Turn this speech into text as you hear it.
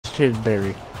Cheers,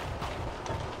 berry.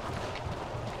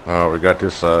 Oh, we got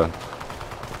this,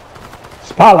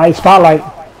 Spotlight, spotlight.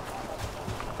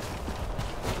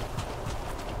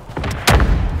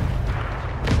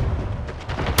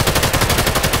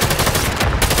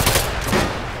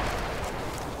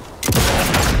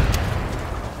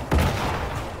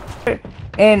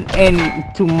 And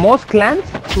to most clans,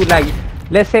 to like,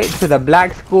 let's say to the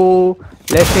Black School,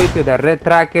 let's say to the Red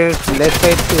Trackers, let's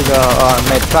say to the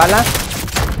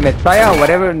Metralla,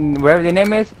 whatever the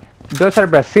name is, those are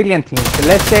Brazilian teams. So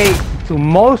let's say to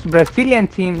most Brazilian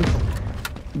teams,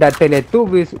 the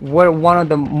Teletubbies were one of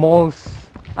the most,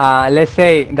 let's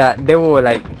say that they were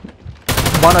like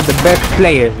one of the best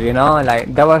players, you know,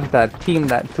 like that was the team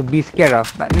that to be scared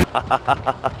of. But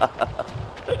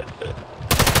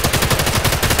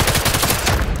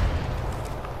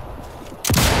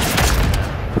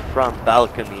front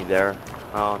balcony there.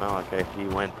 Oh no, okay, he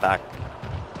went back.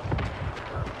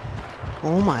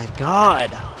 Oh my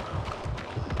god.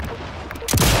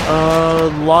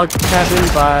 Log cabin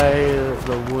by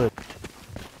the wood.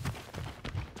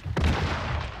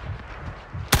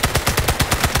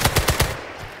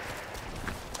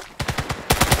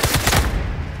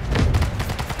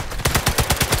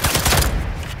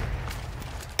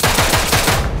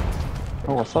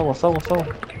 Oh, what's up, what's up, what's up?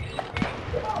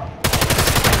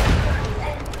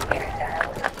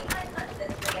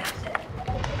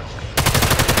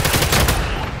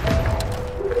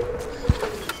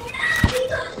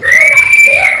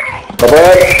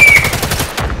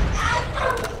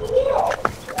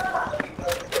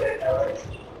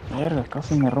 Verga,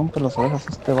 casi me rompe las orejas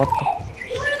este vato.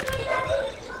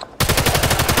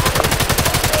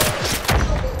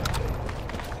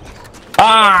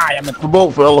 Ah, ya me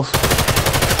tumbó, fellas.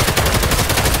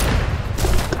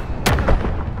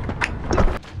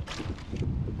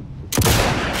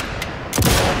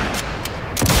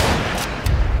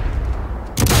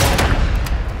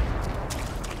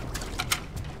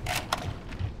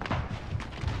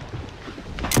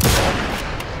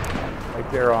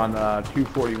 there on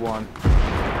 241.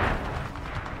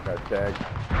 Got tagged.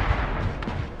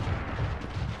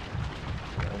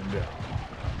 And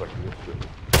look at this shit.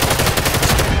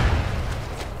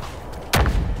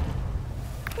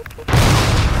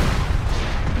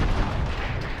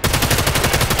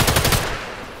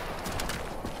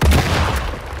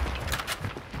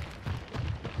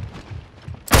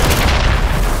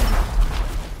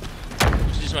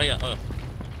 She's right here. Oh.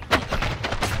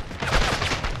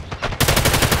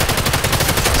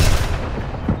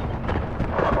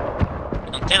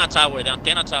 The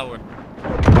antenna tower.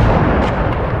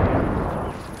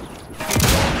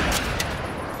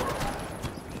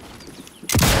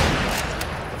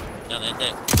 Yeah, they're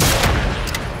dead.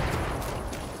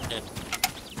 Dead.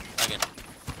 Again.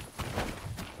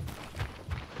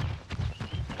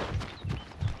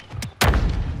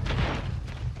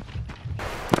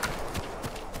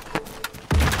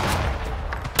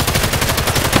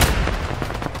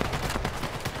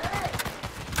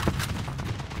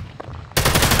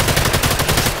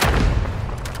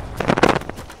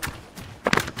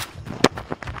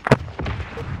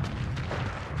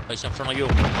 It's in front of you.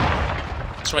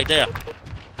 It's right there.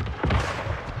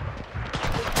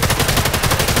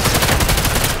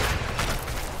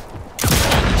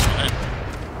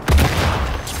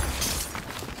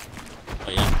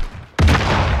 Oh yeah.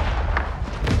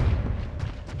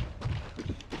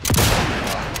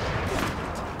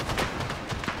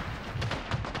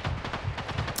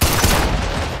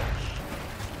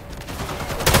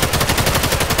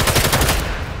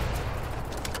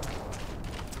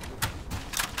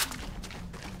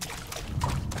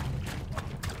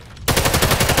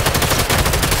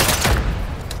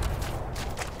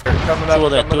 Coming up,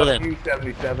 Two of them.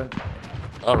 277.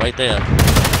 Oh, right there.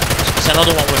 There's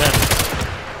another one with him.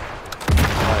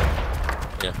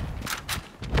 Yeah.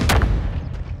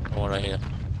 One right here.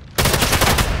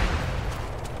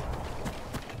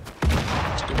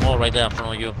 There's two more right there in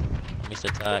front of you. Missed the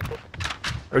tag.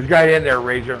 There's a guy in there,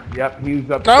 Razor. Yep, he was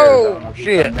up Oh, there.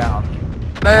 shit. Down.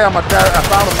 Damn, I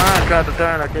thought of mine tried to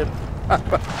turn. I couldn't.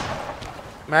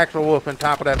 Maxwell Wolf on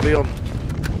top of that building.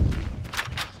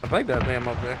 I think that's him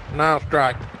up there. Now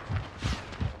strike.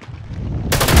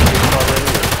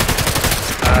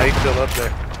 He's still up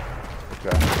there.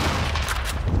 Okay.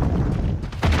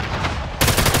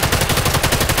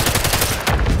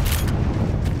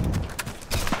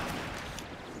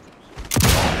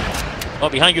 Oh,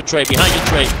 behind you, Trey. Behind you,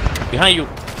 Trey. Behind you.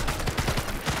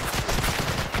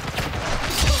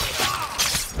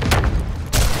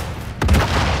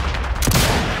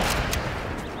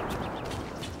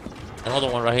 Another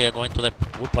one right here going to the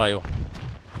wood pile.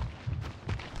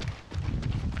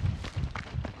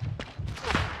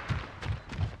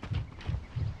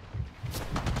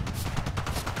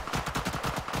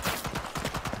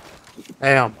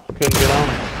 Damn, couldn't get on.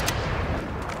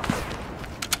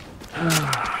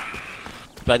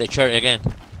 By the church again.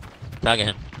 Target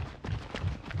him.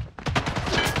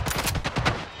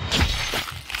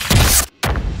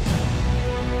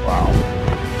 Wow.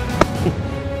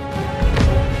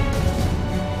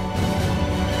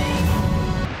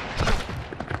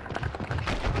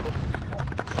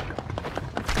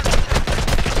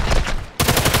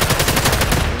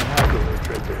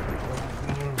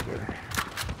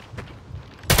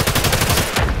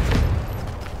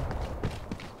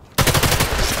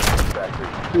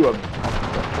 Two of them.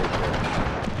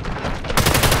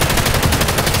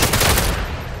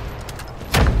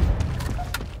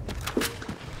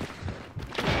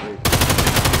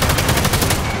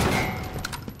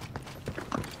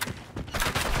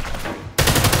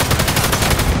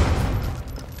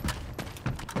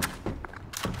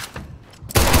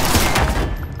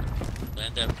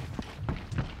 Land there.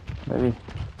 Maybe.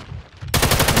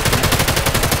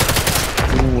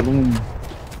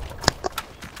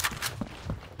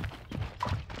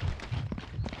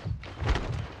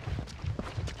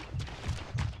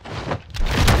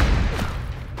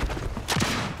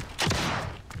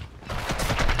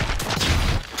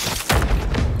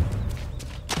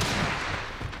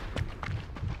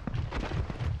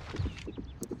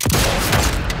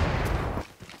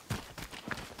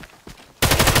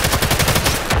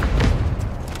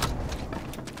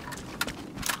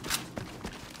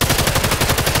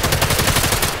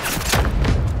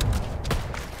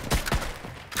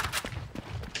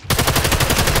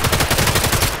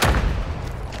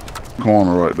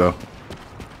 Corner right there.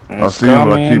 I see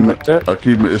him, but I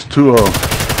keep it. It's two of them.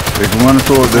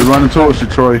 They're running towards you,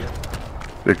 Trey.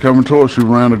 They're coming towards you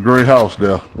around the gray house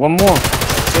there. One more.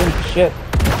 Same shit.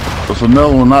 There's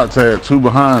another one not tagged. Two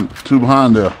behind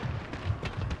there.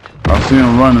 I see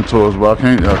him running towards, but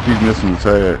I keep missing the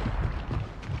tag.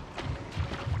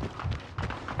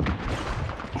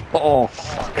 Oh.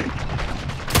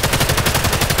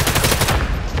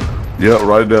 Yep,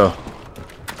 right there.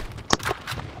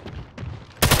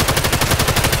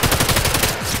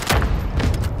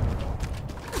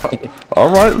 All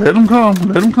right, let him come.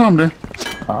 Let him come then.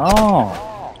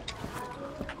 Oh.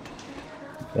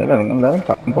 Let him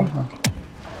come.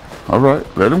 All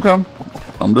right, let him come.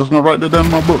 I'm just gonna write that down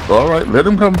in my book. All right, let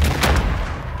him come.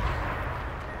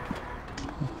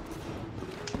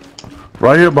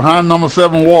 Right here behind number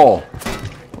 7 wall.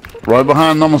 Right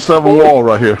behind number 7 wall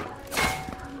right here.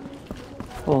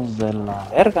 Hijos de la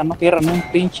verga, no cierran un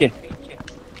pinche.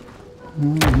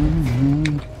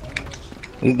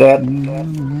 Is that?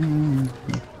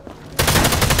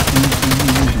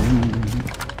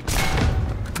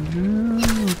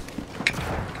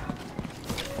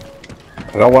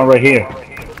 I got one right here.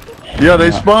 Yeah,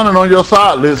 they spawning on your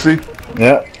side, Lizzie.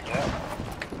 Yeah.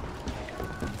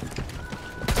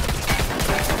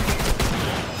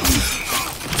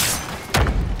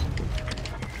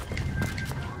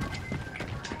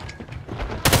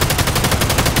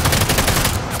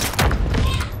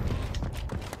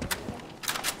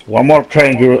 One more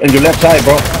train in your left side,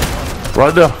 bro.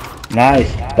 Right there.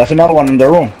 Nice. That's another one in the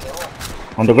room.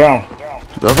 On the ground.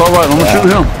 That's all right. I'm gonna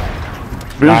shoot him.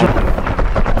 Nice.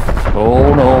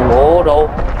 Oh no.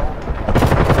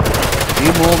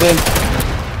 Keep moving.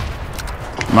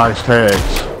 Nice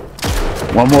tags.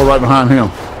 One more right behind him.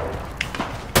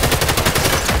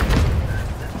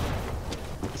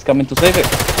 He's coming to save it.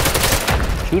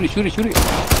 Shoot it.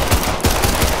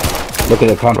 Look at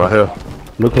the camper. Right here.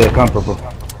 Look at the camper, bro.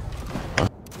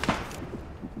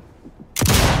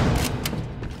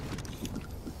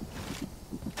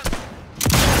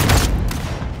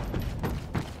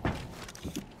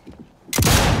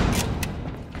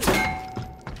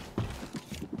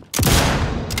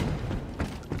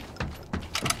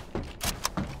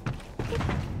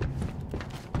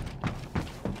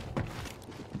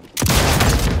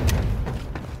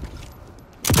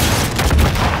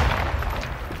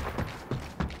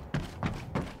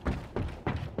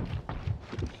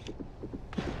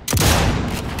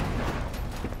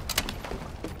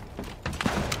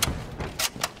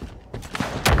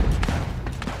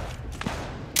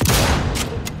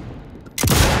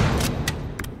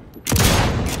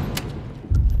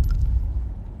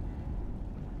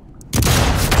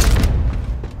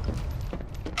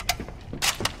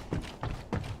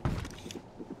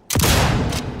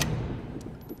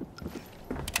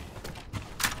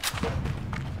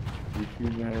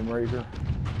 Razor.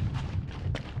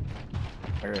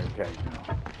 They're in cage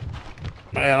now.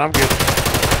 Man, I'm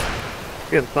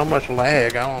getting so much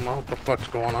lag. I don't know what the fuck's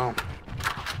going on.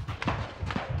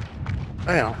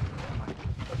 Damn.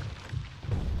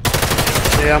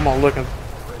 Yeah, I'm gonna look and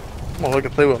I'm gonna look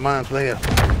and see what mine says.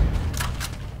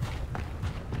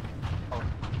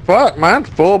 Fuck, mine's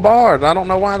full bars. I don't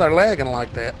know why they're lagging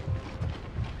like that.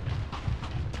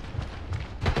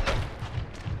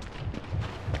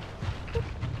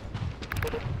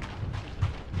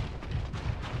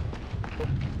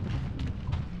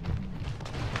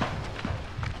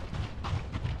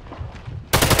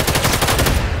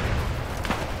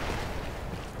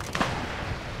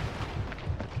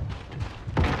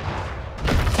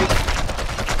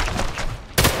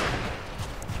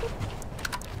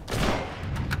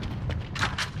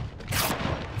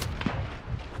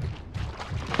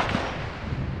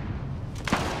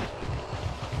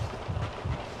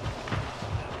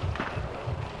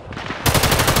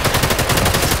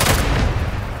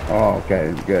 Oh,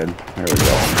 okay, good. There we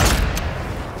go.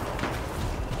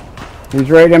 He's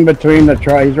right in between the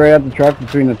truck. He's right at the truck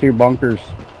between the two bunkers.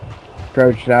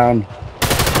 Crouched down.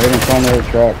 Right in front of the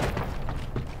truck.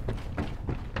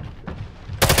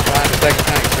 Behind the second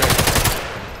tank, Trey.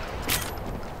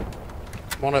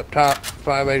 One up top,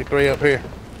 583 up here.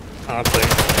 I'll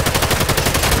see.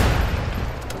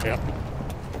 Yep.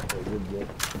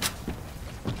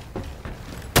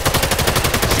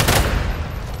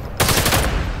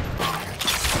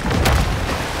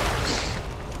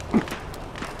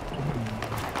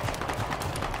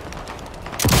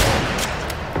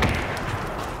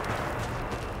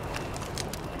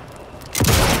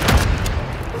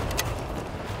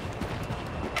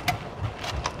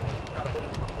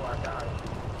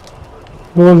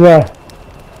 Who was that?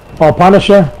 Oh,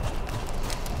 Punisher?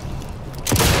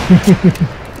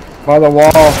 By the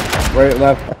wall. Right,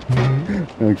 left.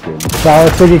 Okay. So I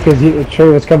was thinking because Trey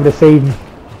was coming to save me.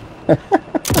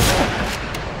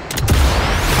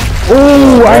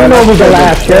 Ooh, I know who's the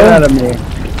last shit out of me.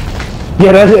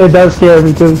 Yeah, it does scare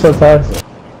me too sometimes.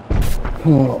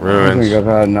 Oh, I Ruins. think I've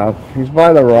had enough. He's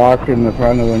by the rock in the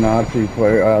front of the Nazi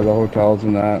place, the hotels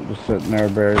and that, just sitting there,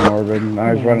 very morbid.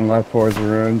 Now he's running left towards the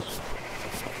ruins.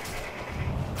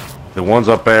 The ones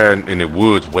up there in the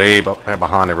woods, way up there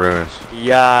behind the ruins.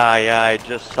 Yeah, I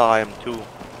just saw him too.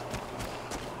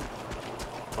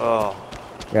 Oh,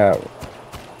 Yeah,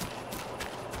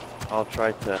 I'll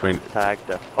try to Between- tag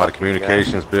the By the fucking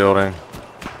communications building.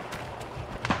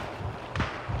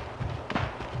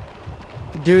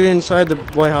 Dude inside the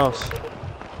White House.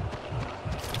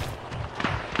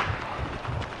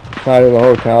 side of the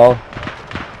hotel.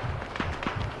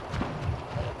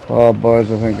 Oh, boys,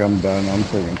 I think I'm done. I'm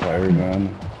freaking tired,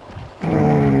 man.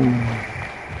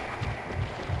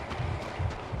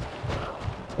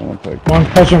 I'll take One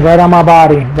pushing right on my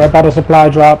body, right by the supply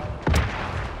drop.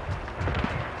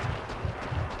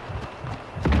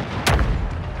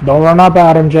 Don't run up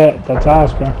at him, Jet. That's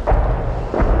Oscar.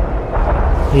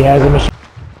 He has a machine.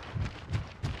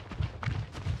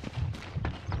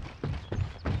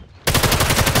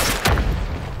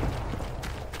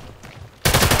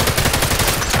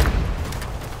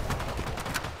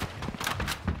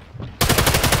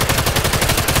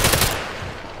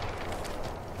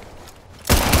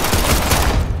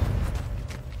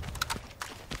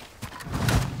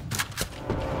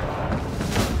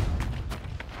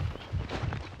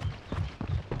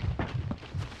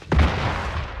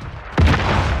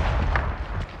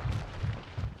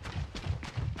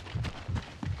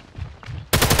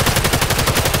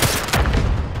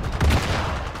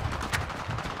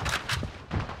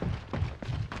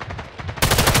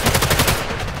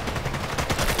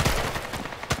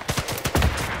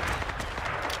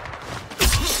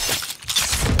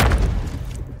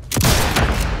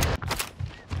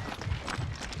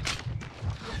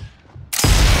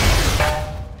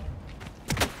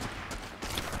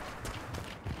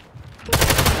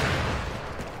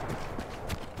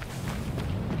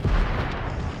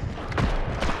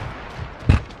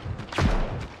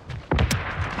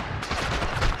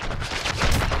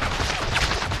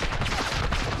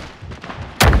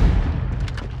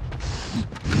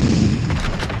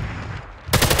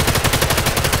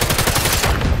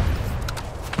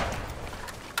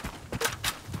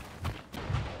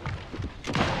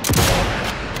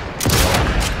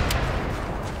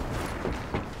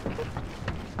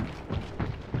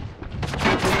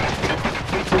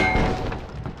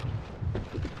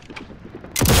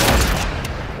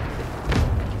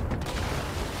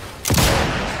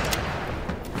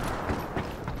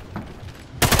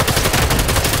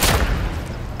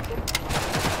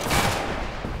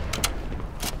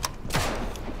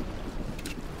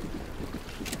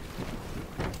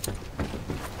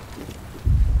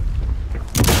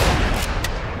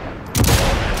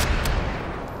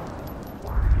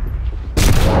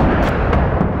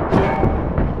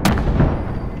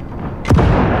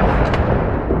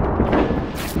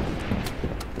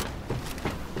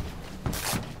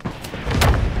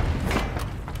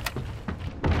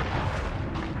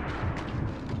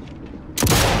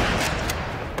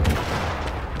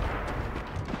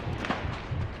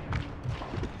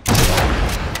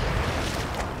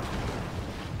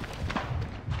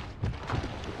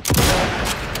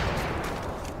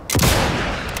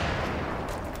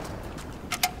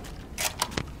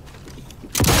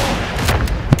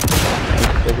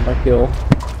 kill.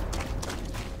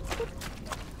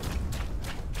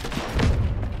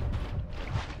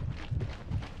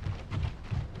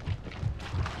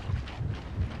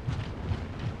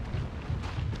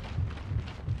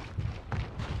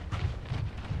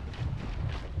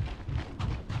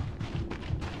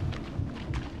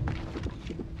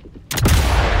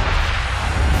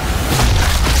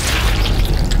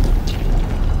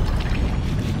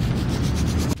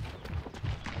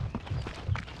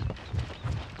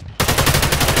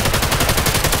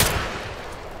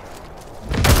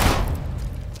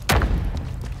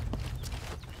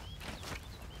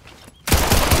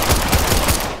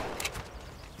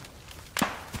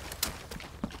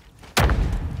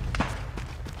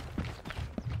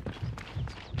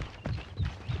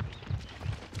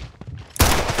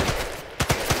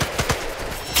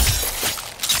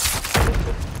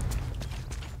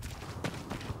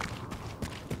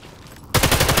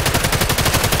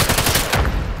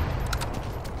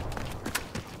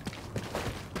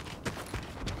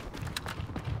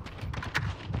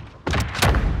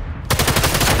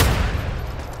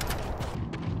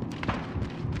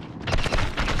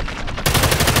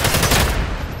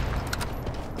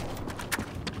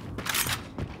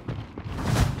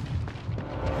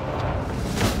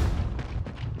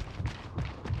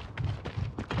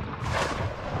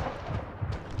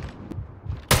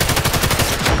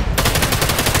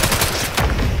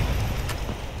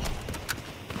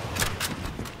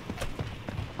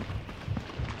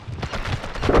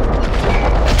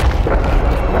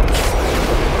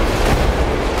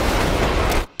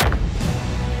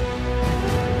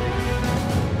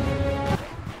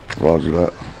 Roger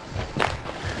that.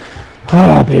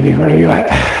 Oh, baby, where are you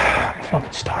at? I'm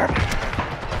fucking starving.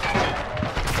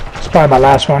 It's probably my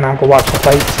last one. I'm gonna go watch the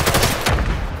fights.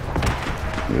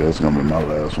 Yeah, it's gonna be my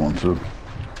last one too.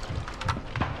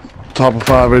 Top of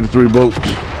 583 boats.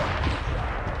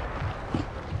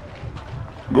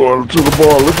 Going to the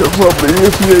bar, look at some of the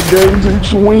NCAA games, eat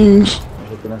some wings.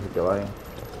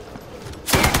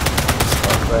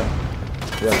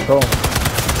 Yeah, go.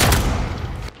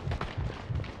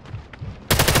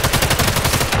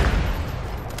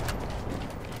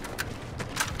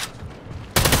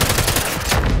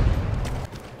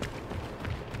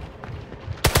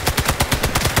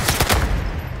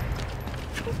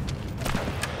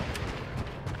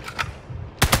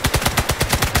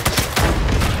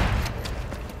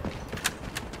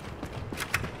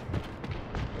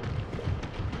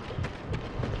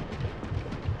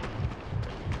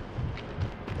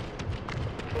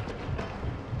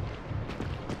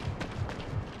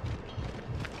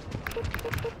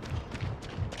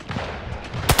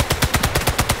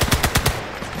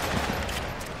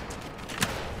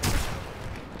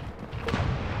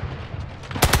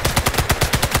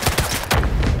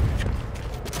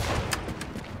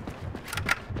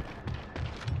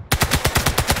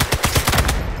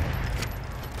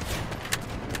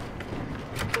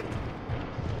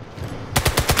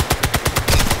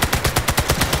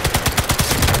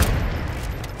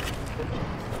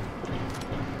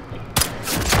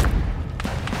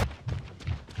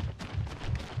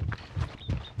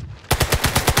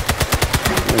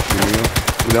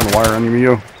 Be down the wire on you,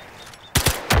 Mio.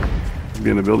 Be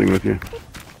in the building with you.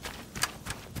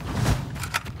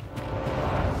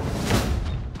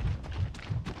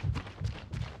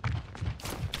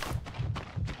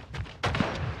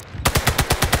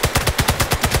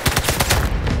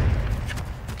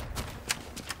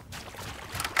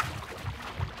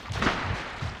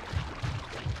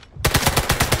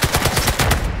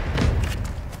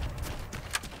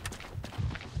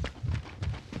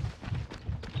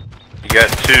 You got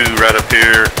two right up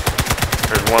here.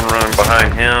 There's one running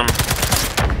behind him.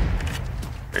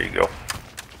 There you go.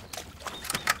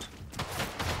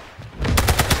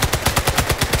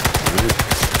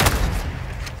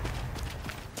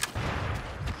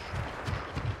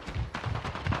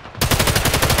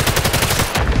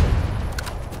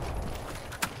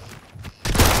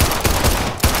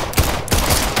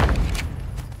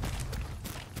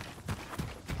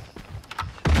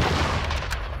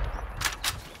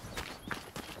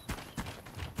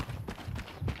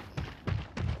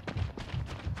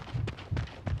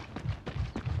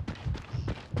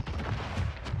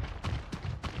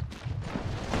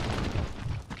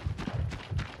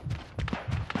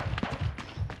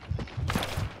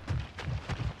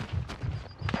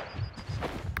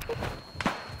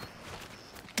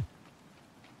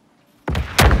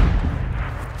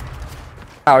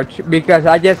 Couch because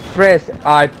I just pressed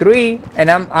R3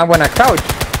 and I'm gonna couch.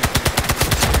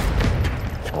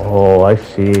 Oh, I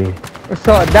see.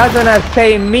 So that's gonna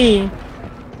save me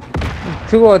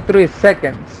 2 or 3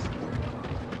 seconds.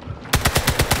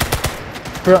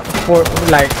 for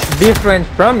like difference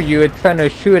from you trying to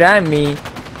shoot at me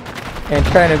and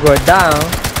trying to go down,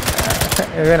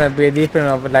 it's gonna be a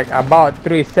difference of like about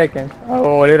 3 seconds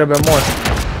or a little bit more.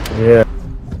 Yeah.